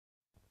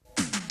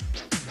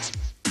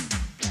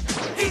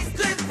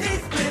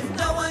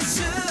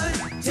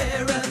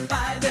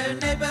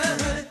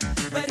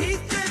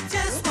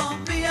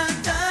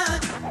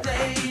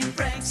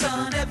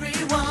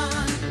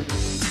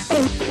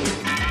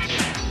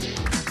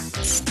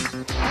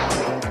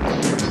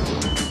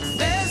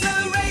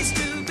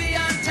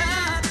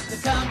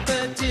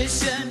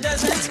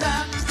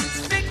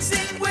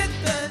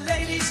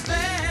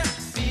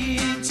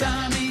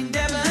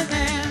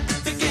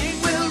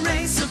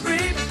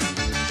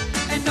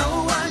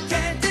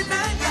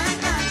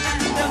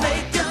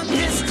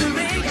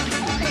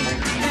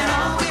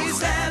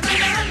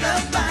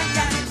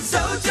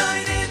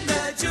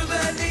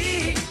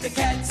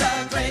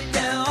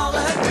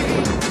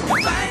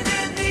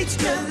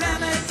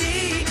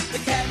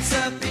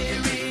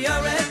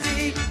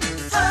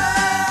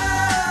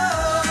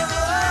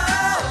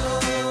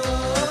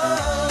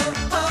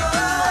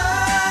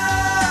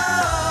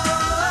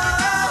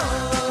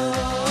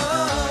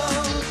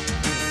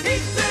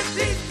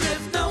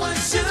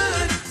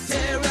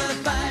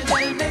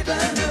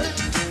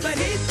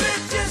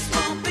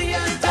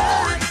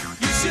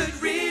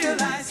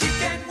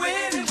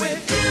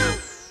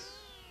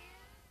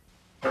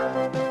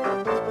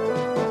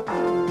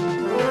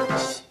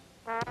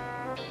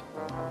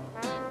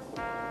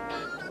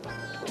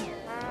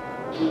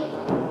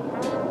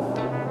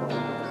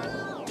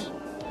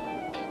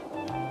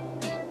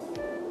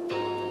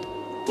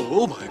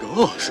Oh my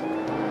gosh.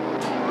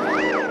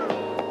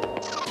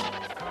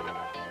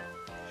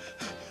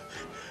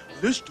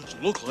 This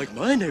doesn't look like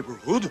my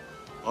neighborhood.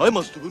 I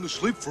must have been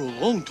asleep for a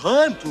long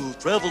time to have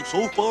traveled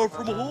so far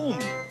from home.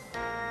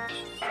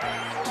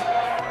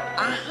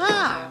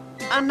 Aha!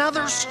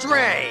 Another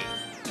stray.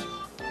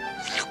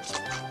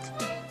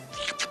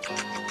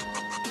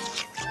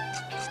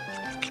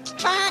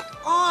 Back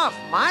off,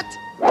 Mutt.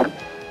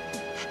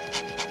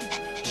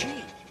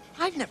 Gee,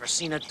 I've never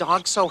seen a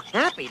dog so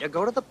happy to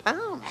go to the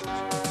pound.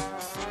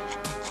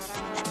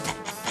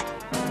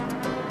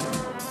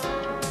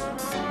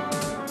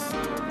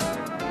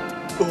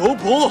 Oh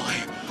boy,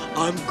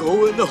 I'm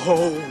going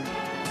home.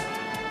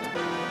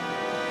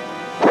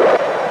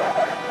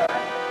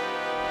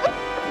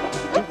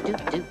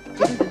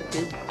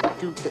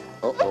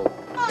 Uh-oh.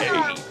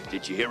 Hey,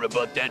 did you hear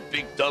about that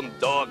big dumb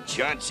dog,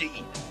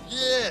 Chauncey?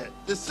 Yeah,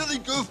 the silly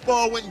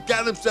goofball went and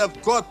got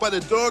himself caught by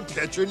the dog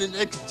catcher in the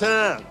next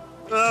town.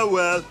 Oh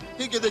well,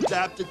 he get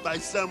adopted by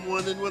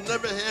someone and we'll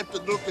never have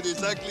to look at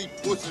his ugly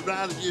puss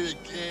around here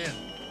again.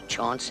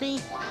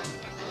 Chauncey?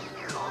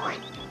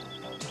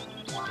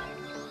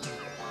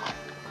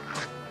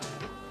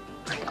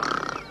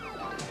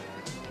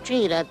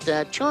 Gee,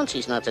 that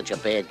Chauncey's not such a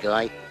bad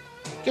guy.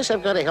 Guess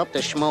I've got to help the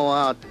schmo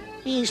out.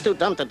 He's too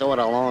dumb to do it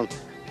alone.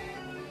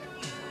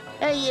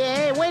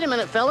 Hey, wait a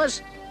minute,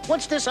 fellas.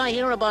 What's this I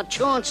hear about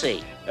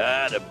Chauncey?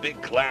 The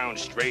big clown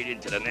strayed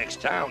into the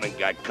next town and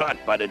got caught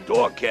by the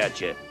dog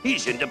catcher.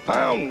 He's in the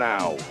pound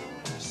now.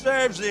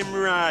 Serves him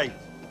right.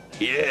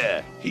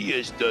 Yeah, he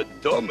is the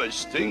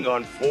dumbest thing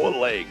on four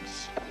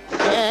legs.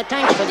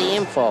 Thanks for the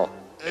info.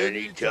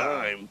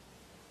 Anytime.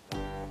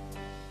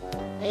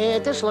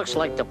 This looks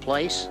like the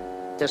place.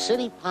 The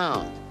city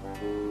pound.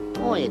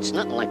 Boy, it's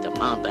nothing like the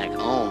pound back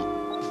home.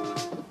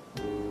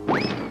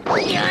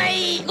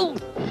 Yay! Ooh.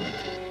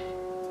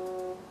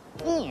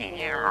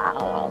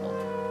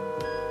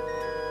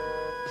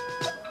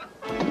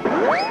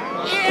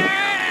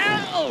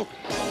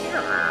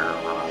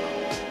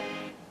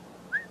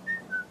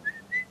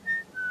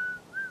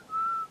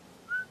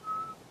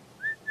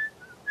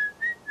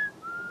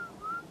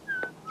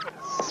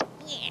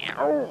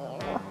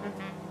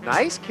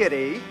 Nice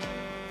kitty.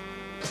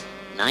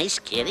 Nice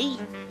kitty?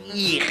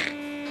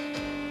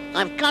 Yuck.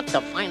 I've got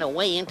to find a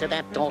way into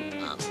that dog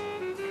pound.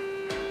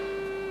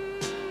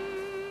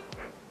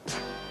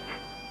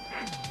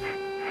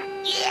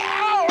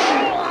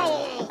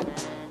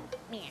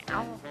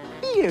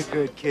 Be a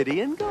good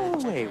kitty and go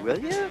away, will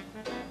you?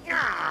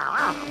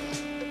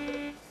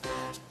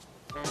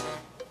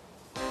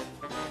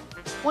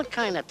 What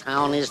kind of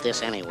town is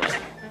this anyway?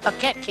 A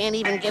cat can't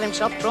even get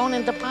himself thrown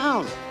into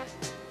pound.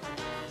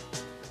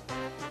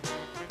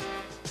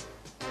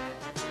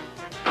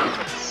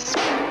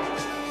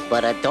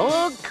 But a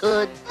dog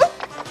could.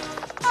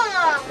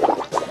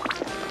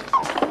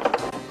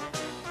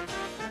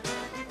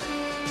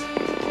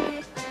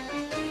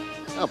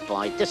 Oh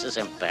boy, this is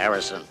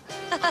embarrassing.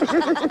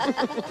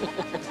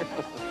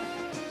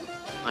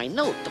 I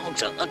know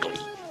dogs are ugly,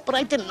 but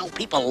I didn't know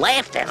people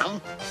laughed at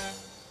them.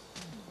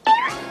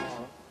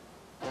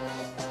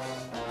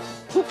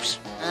 Oops,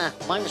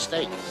 my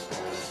mistake.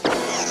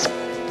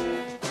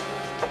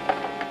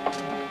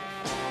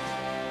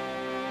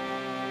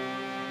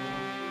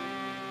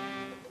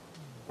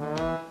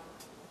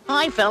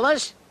 Hi,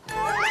 fellas.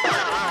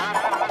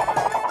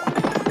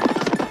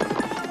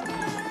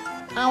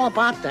 How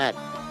about that?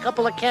 A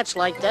couple of cats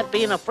like that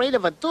being afraid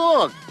of a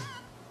dog.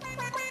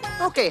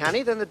 Okay,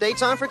 honey, then the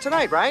date's on for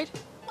tonight, right?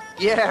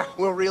 Yeah,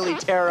 we'll really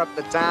tear up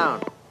the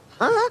town.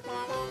 Huh?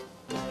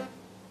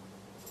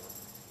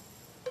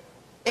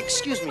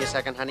 Excuse me a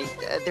second, honey.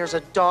 There's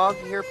a dog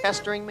here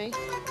pestering me.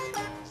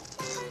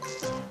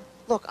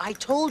 Look, I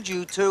told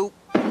you to...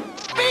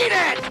 Beat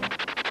it!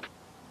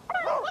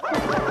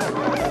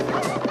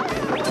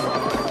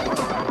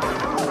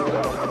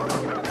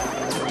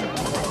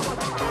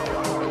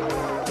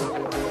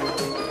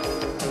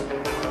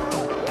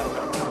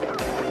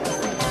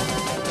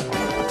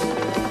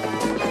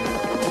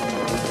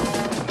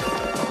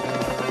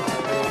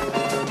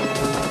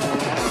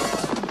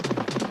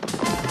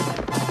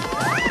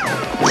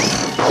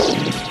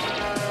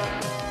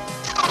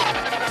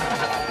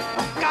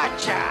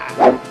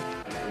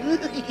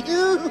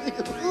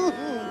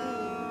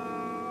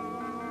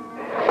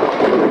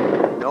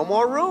 No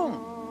more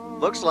room.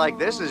 Looks like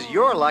this is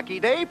your lucky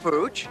day,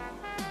 Pooch.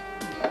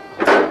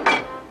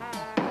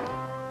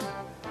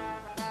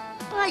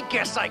 I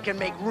guess I can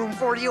make room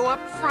for you up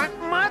front,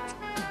 Mutt.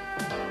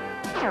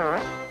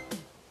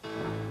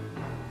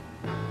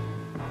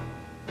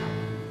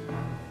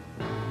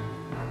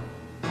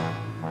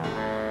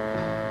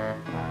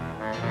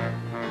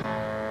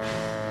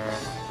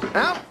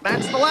 Well,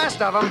 that's the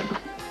last of them.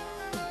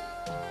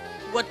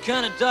 What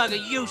kind of dog are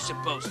you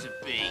supposed to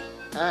be?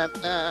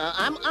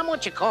 I'm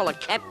what you call a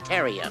cat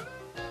terrier.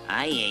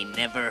 I ain't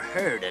never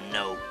heard of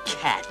no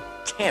cat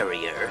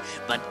terrier,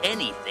 but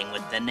anything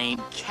with the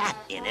name cat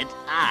in it,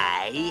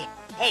 I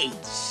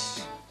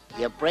hate.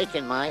 You're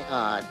breaking my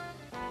heart.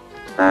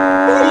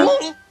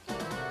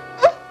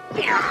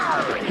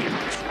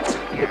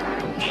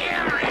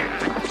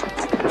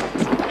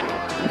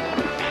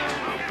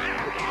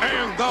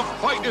 the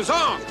fight is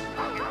on.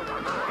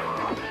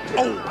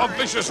 Oh, a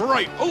vicious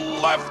right, a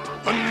left,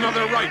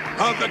 another right.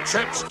 The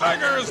champ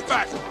staggers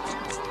back.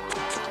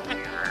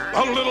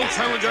 A little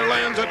challenger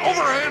lands an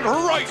overhand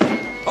right,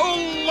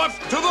 a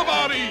left to the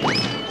body.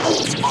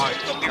 My,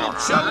 the little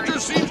challenger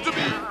seems to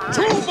be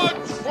too much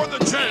for the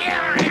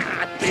champ.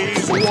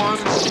 He's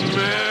one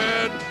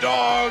mad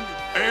dog,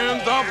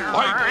 and the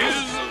fight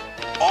is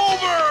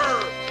over.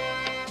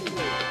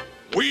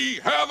 We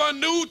have a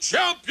new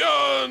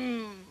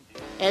champion.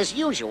 As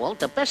usual,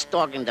 the best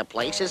dog in the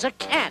place is a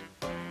cat.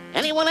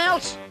 Anyone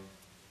else?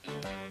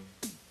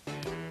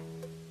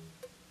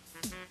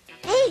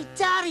 Hey,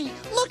 Daddy,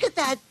 look at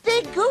that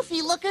big,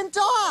 goofy-looking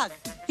dog.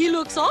 He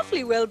looks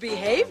awfully well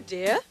behaved,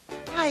 dear.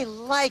 I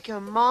like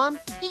him, Mom.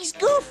 He's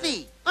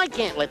goofy. I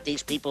can't let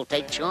these people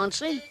take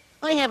Chauncey.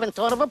 I haven't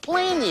thought of a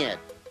plan yet.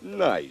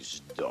 Nice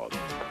dog.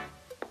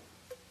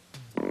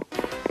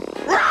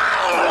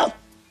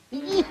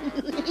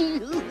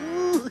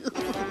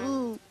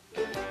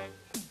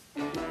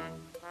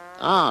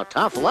 Oh,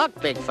 tough luck,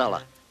 big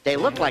fella. They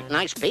look like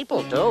nice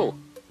people, too.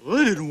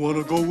 I didn't want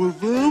to go with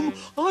them.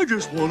 I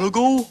just want to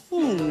go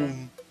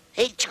home.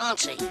 Hey,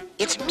 Chauncey,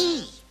 it's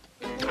me.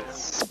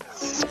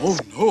 Oh,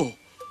 no.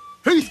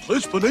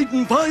 Heathcliff's been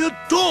eaten by a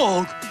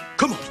dog.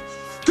 Come on.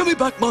 Give me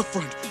back my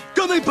friend.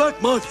 Give me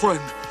back my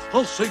friend.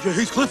 I'll save you,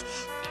 Heathcliff.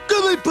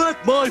 Give me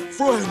back my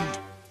friend.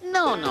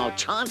 No,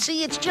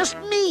 Chauncey, it's just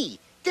me.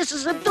 This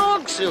is a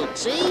dog suit,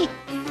 see?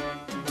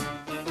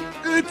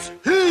 It's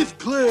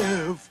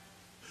Heathcliff.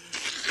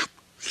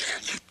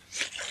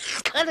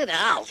 Cut it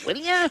out, will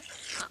ya?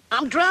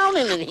 I'm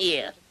drowning in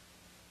here.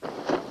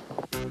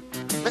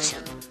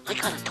 Listen, I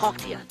gotta talk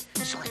to you.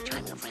 So I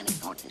tried to find a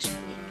note in this.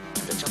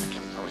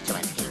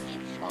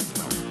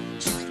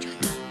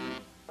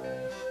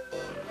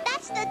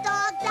 That's the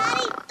dog,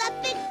 Daddy. That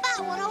big fat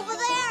one over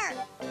there.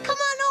 Come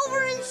on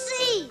over and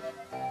see.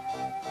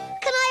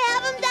 Can I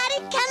have him, Daddy?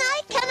 Can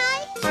I?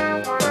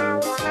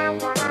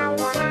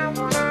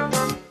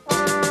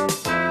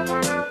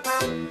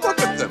 Look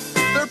at them.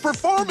 They're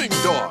performing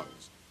dogs.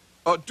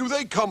 Do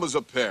they come as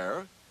a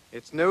pair?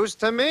 It's news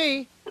to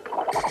me.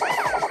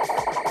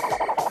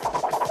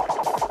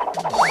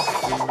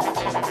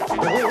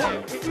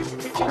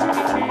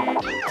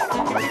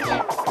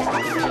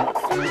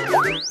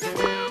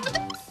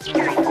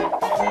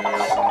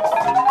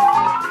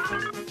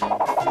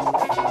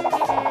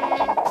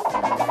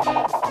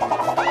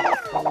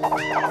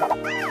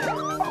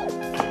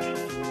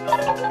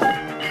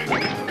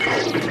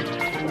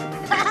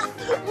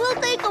 We'll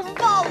take them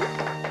both.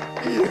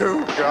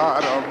 You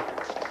got him.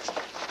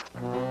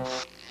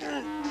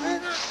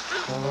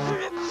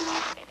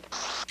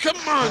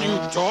 Come on, you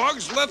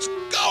dogs, let's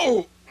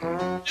go! Get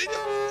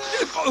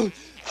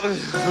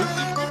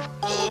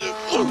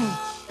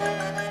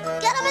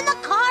them in the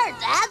car,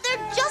 Dad.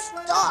 They're just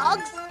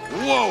dogs.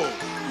 Whoa!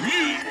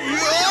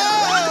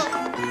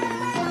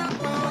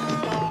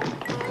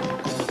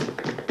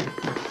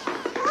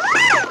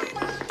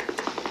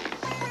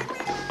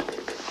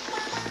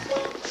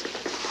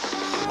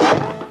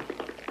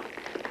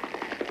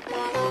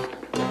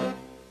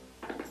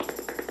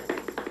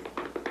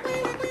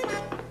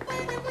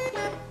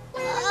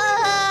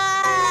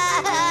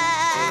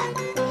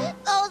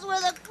 Those were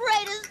the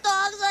greatest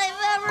dogs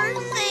I've ever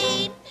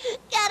seen.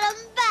 Get them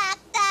back,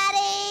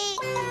 Daddy.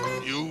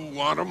 You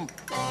want them?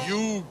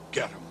 You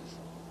get them.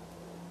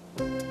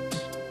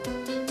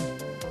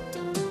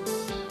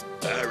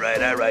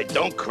 All right,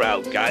 don't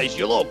crowd, guys.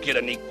 You'll all get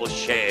an equal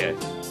share.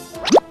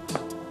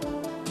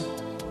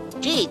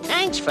 Gee,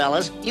 thanks,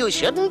 fellas. You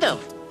shouldn't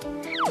have.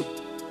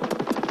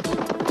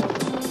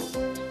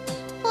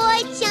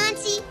 Boy,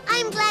 Chauncey,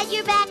 I'm glad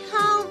you're back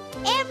home.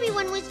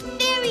 Everyone was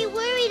very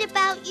worried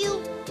about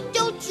you.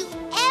 Don't you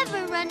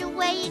ever run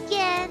away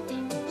again.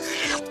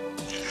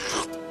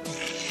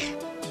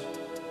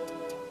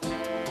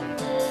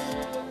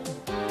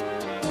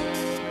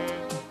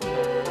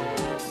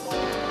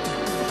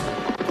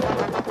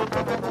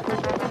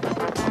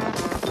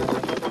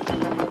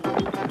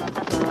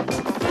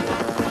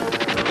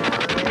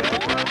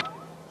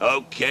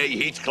 Okay,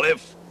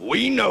 Heathcliff,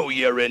 we know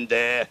you're in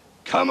there.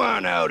 Come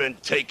on out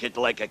and take it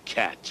like a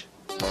cat.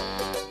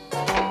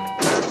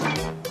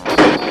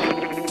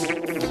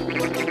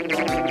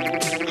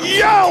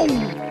 Yo!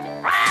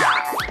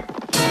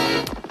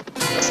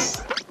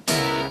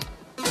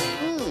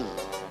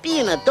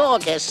 Being a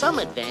dog has some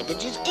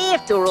advantages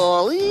after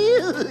all.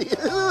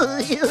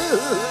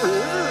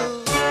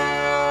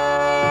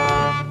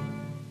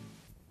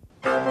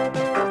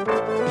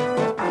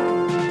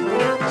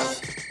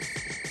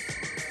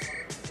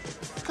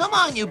 Come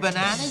on, you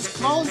bananas,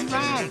 close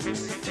ranks.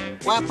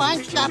 We're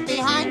bunched up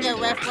behind you,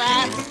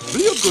 riffraff.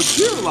 Be a good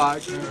cheer,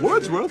 like.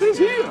 Wordsworth is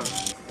here.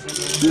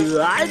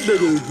 I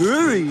better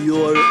hurry,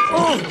 or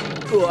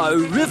a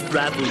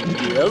riffraff will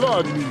yell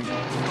on me.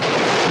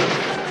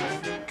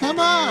 Come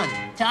on,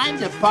 time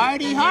to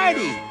party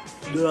hardy.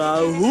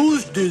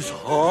 Who's this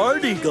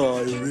hardy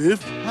guy,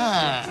 Riff?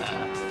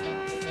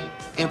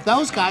 If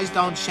those guys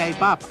don't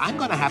shape up, I'm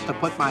gonna have to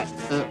put my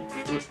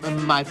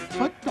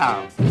foot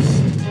down.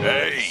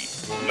 Hey,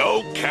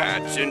 no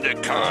cats in the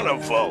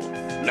carnival.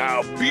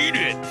 Now beat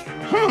it.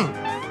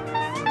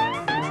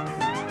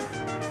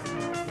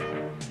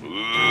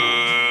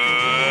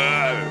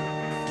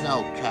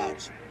 No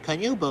cats. Can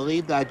you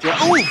believe that?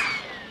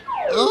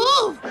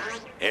 Ooh!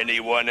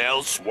 Anyone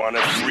else want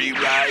a free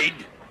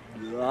ride?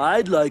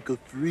 I'd like a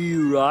free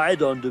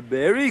ride on the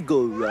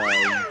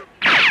merry-go-round.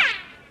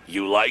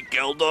 You like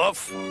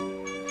Geldorf?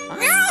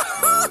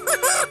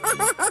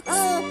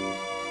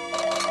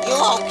 You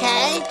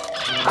okay?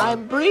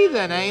 I'm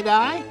breathing, ain't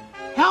I?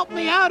 Help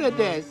me out of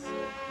this.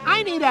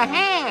 I need a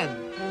hand.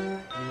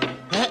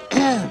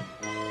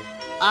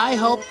 I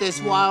hope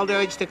this wild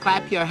urge to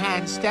clap your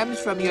hands stems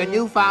from your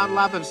newfound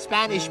love of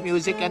Spanish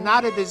music and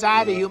not a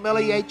desire to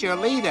humiliate your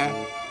leader.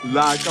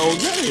 Like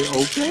Olay,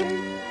 okay?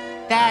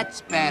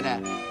 That's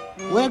better.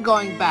 We're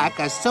going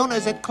back as soon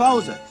as it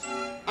closes.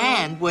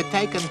 And we're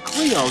taking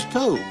Cleo,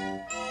 too.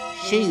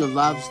 She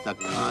loves the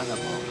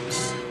carnival.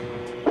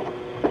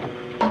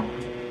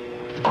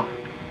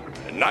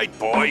 Night,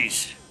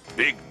 boys.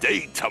 Big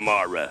day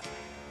tomorrow.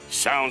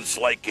 Sounds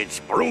like it's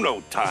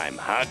Bruno time,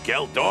 huh,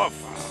 Geldorf?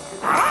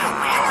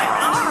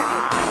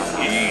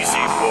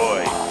 Easy,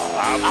 boy.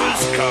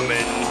 Papa's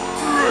coming.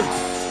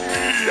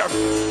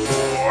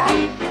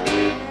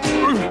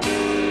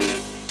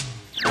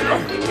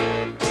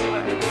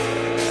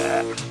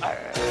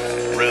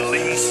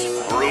 Release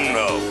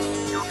Bruno.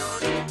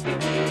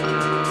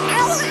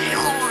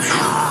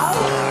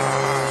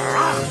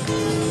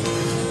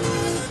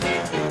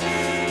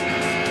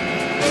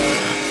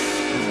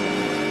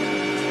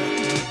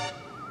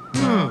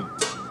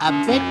 A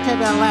bit to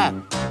the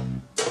left.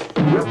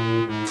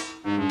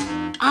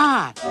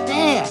 Ah,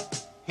 there.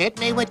 Hit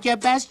me with your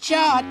best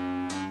shot.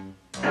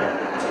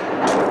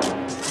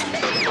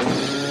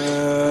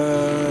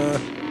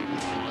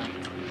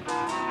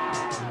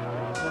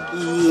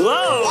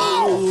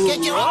 Whoa!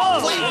 Get your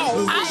own way.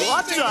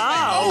 Watch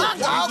out!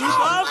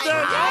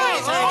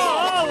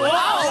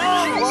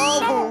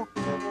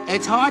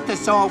 It's hard to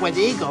soar with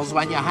eagles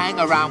when you hang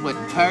around with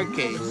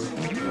turkeys.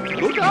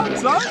 Look out,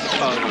 son.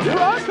 Here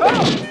I come.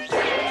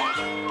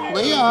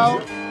 Leo,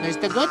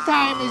 Mr.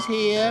 Goodtime is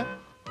here.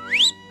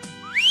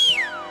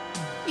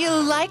 You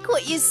like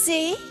what you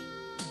see?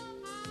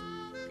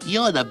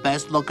 You're the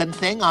best-looking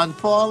thing on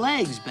 4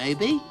 legs,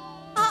 baby.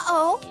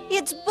 Uh-oh,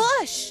 it's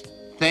Bush.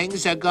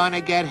 Things are gonna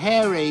get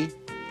hairy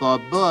for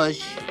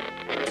Bush.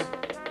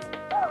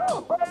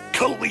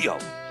 Cleo,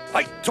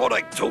 I thought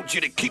I told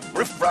you to keep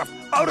Riff Raff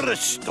out of the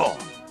store.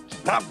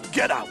 Now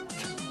get out.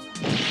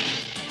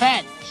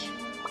 Fetch.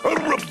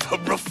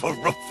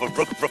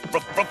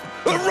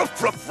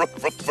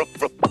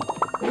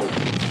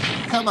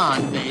 Come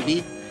on,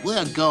 baby.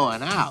 We're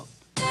going out.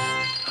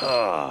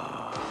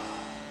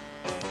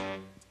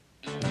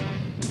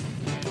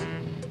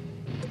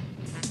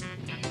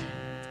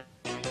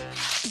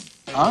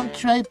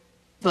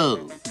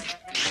 Entree-boo.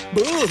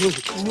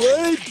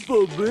 Wait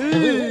for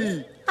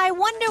me! I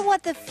wonder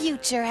what the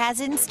future has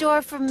in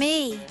store for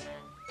me.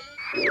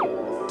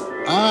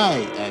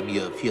 I am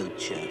your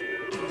future.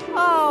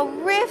 Oh,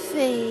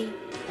 Riffy.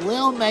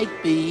 We'll make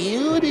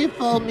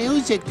beautiful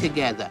music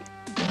together.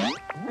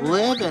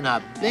 Live in a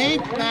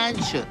big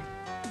mansion.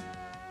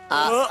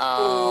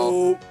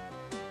 Uh-oh.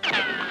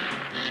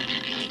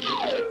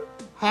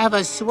 Have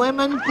a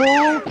swimming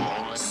pool,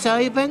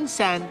 servants,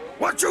 and...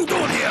 What you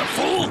doing here,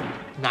 fool?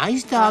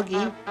 Nice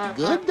doggy.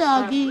 Good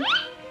doggy.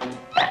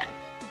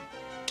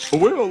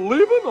 We're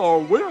leaving or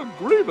we're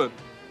grieving.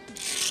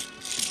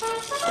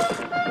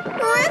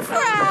 Riff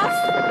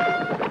Raff!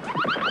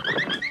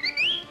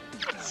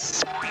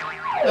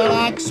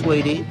 Relax,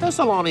 sweetie.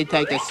 This'll only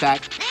take a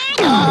sec.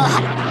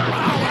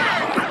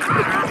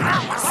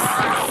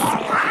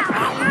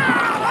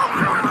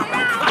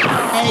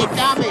 Hey,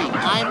 dummy,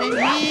 I'm in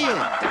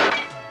here.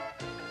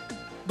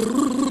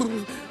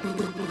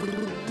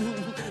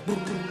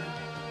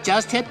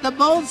 Just hit the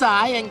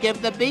bullseye and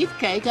give the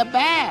beefcake a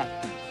bath.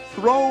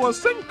 Throw a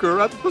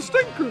sinker at the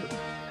stinker.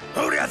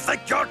 Who do you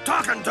think you're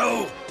talking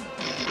to?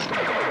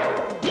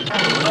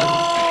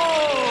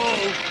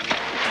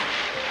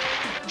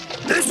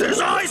 This is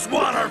ice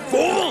water,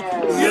 fool!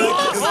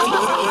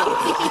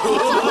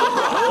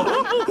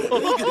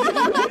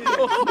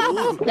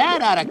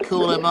 That ought to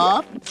cool him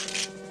off.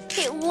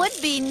 It would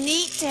be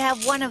neat to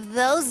have one of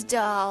those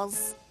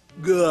dolls.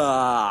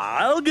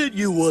 I'll get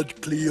you one,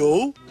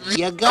 Cleo.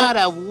 You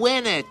gotta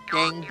win it,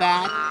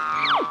 dingbat.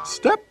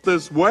 Step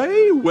this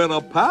way, win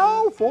a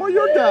pal for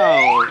your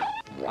gal.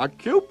 A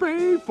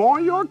cupie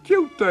for your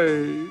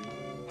cutie.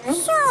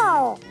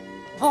 So,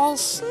 they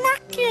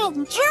snuck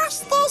in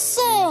just the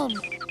same.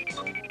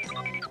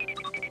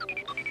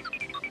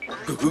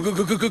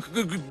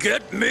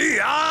 Get me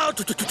out!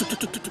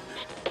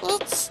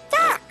 It's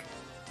stuck.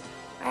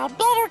 I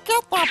better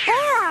get the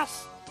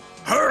boss.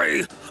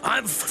 Hurry!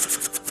 I'm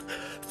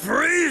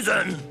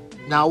freezing!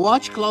 Now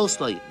watch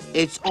closely.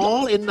 It's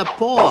all in the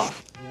paw.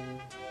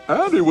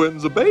 And he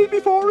wins a baby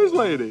for his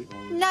lady.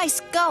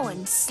 Nice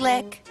going,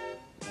 Slick.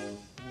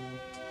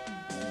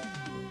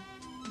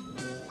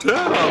 10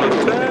 out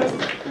of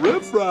 10.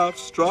 Riff Raff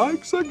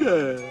strikes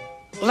again.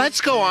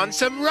 Let's go on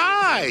some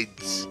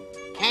rides.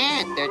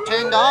 Can't. They're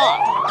turned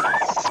off.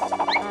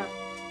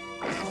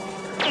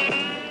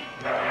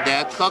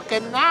 They're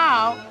cooking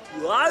now.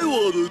 I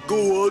want to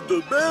go on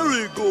the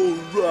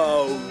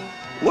merry-go-round.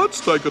 Let's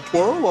take a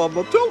twirl on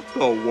the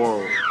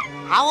tilt-a-whirl.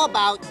 How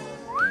about...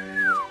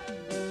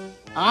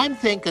 I'm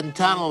thinking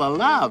Tunnel of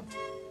Love,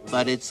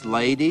 but it's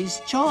ladies'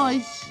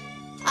 choice.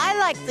 I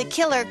like the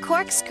killer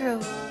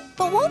corkscrew.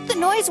 But won't the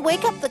noise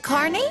wake up the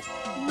carny?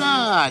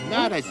 Nah,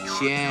 not a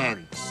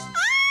chance.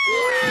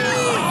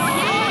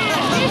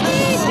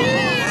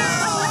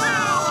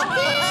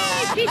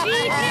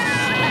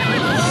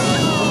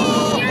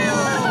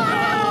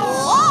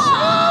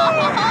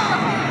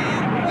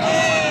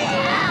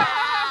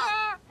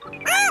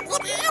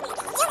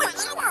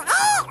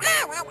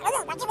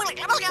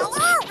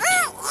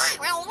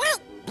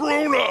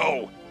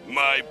 Bruno!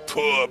 My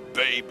poor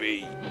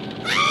baby.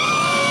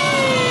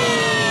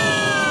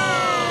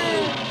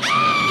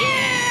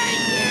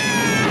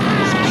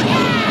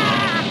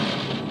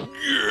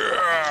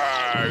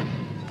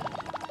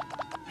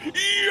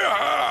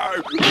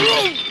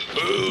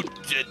 Who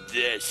did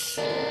this?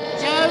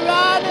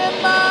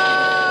 Geronimo!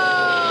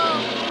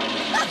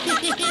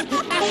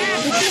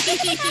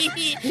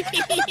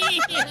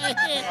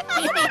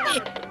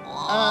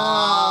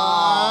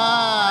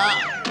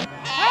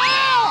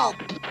 Help!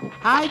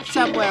 Hide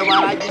somewhere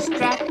while I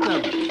distract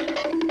them.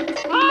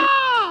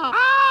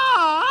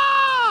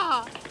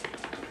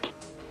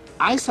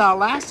 I saw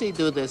Lassie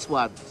do this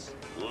once.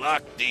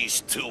 Lock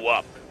these two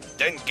up,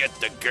 then get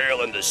the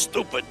girl and the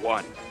stupid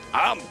one.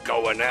 I'm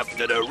going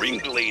after the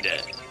ringleader.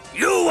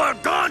 You are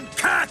gone,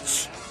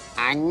 cats!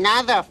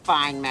 Another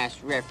fine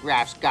mess Riff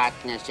Raff's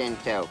gotten us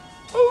into.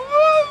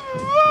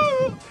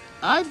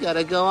 I've got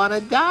to go on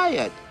a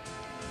diet.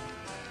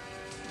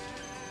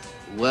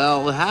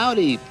 Well,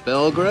 howdy,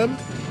 Pilgrim.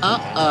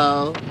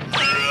 Uh-oh.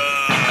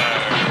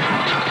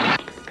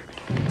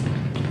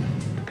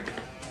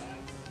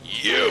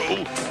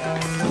 You?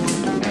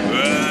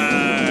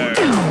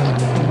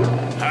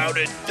 How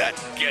did that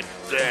get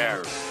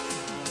there?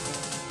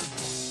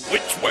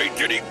 Which way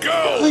did he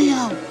go?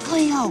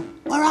 Cleo,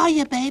 where are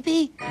you,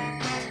 baby?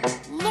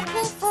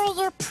 Looking for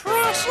your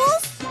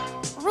precious?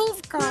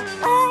 We've got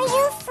all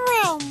your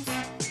friends.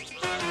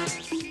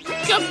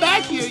 Come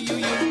back here,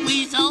 you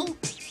weasel.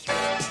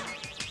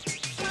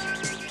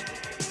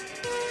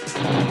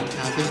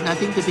 Now, there's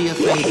nothing to be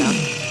afraid of.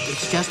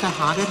 It's just a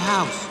haunted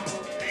house.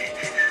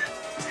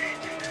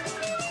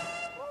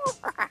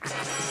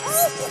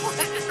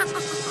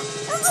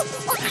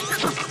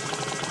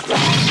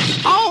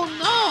 Oh,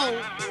 no!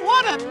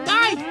 What a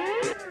night!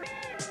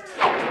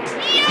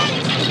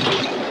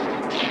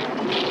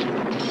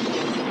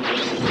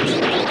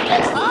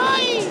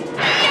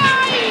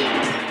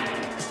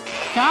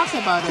 Talk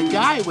about a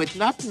guy with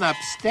nothing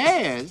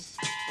upstairs.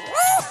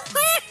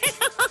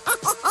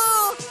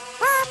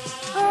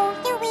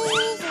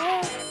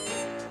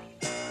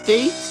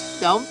 Beats,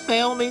 don't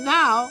fail me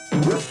now.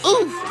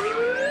 Oof!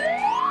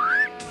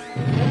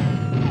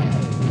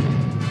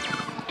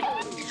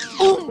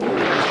 Ooh!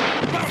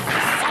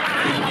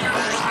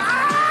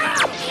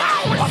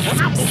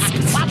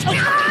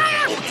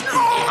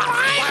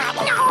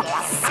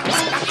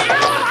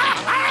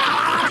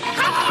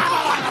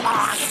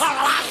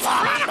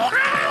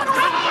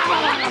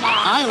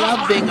 I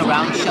love being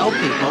around show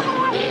people,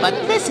 but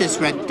this is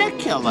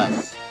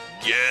ridiculous.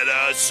 Get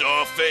us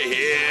off of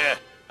here.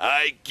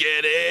 I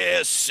get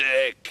air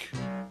sick.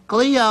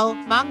 Cleo,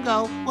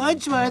 Mungo,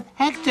 Wordsworth,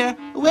 Hector,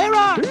 where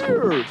are...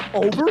 Here,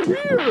 over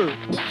here.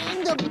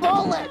 In the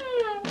bullet.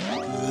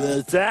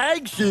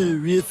 Thanks,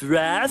 Riff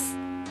Raff.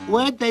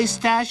 Where'd they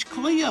stash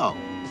Cleo?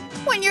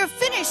 When you're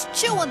finished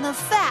chewing the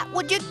fat,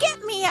 would you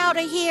get me out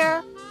of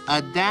here?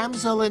 A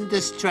damsel in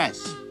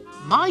distress.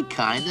 My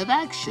kind of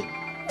action.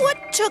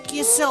 What took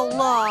you so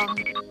long?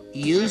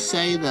 You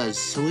say the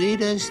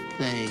sweetest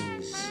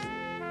things.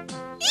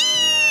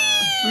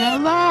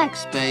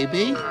 Relax,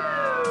 baby.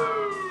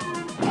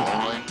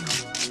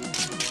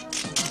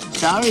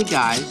 Sorry,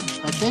 guys,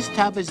 but this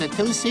tub is a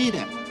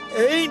two-seater.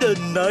 Ain't a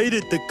night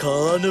at the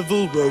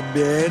carnival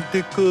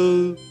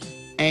romantical?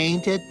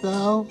 Ain't it,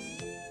 though?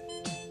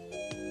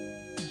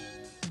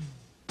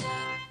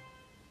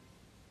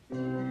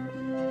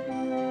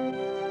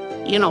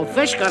 You know,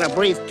 fish gotta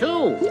breathe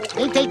too.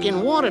 They take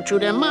in water through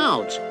their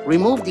mouths.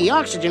 Remove the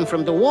oxygen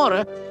from the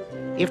water.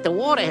 If the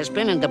water has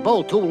been in the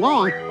bowl too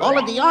long, all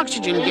of the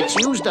oxygen gets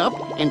used up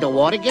and the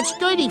water gets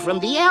dirty from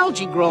the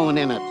algae growing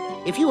in it.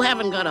 If you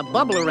haven't got a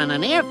bubbler and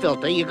an air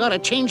filter, you gotta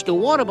change the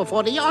water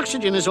before the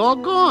oxygen is all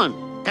gone.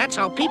 That's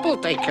how people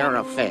take care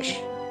of fish.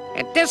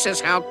 And this is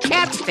how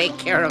cats take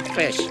care of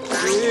fish.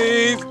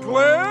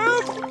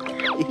 Heathcliff?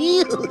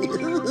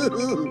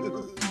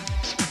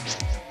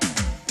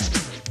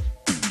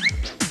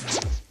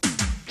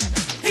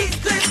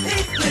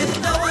 Heathcliff,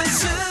 no one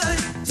should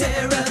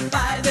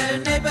terrify their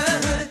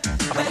neighborhood.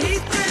 But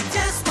Heathcliff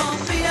just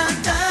won't be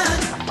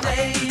undone,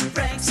 playing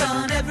pranks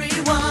on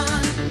everyone.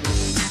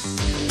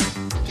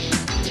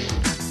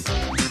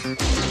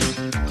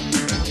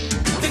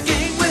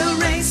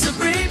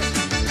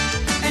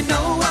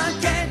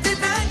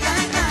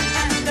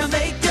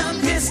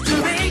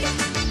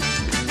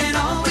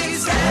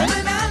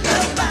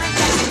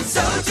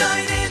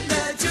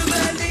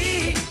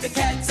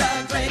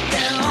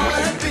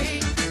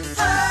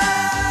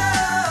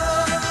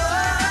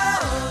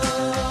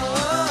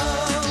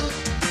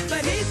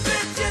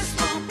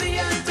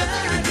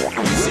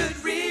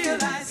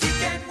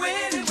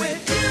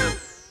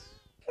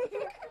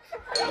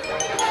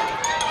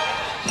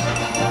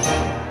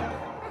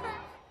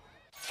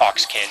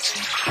 Fox Kids,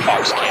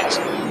 Fox Kids,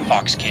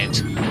 Fox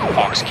Kids,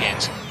 Fox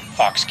Kids,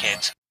 Fox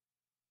Kids.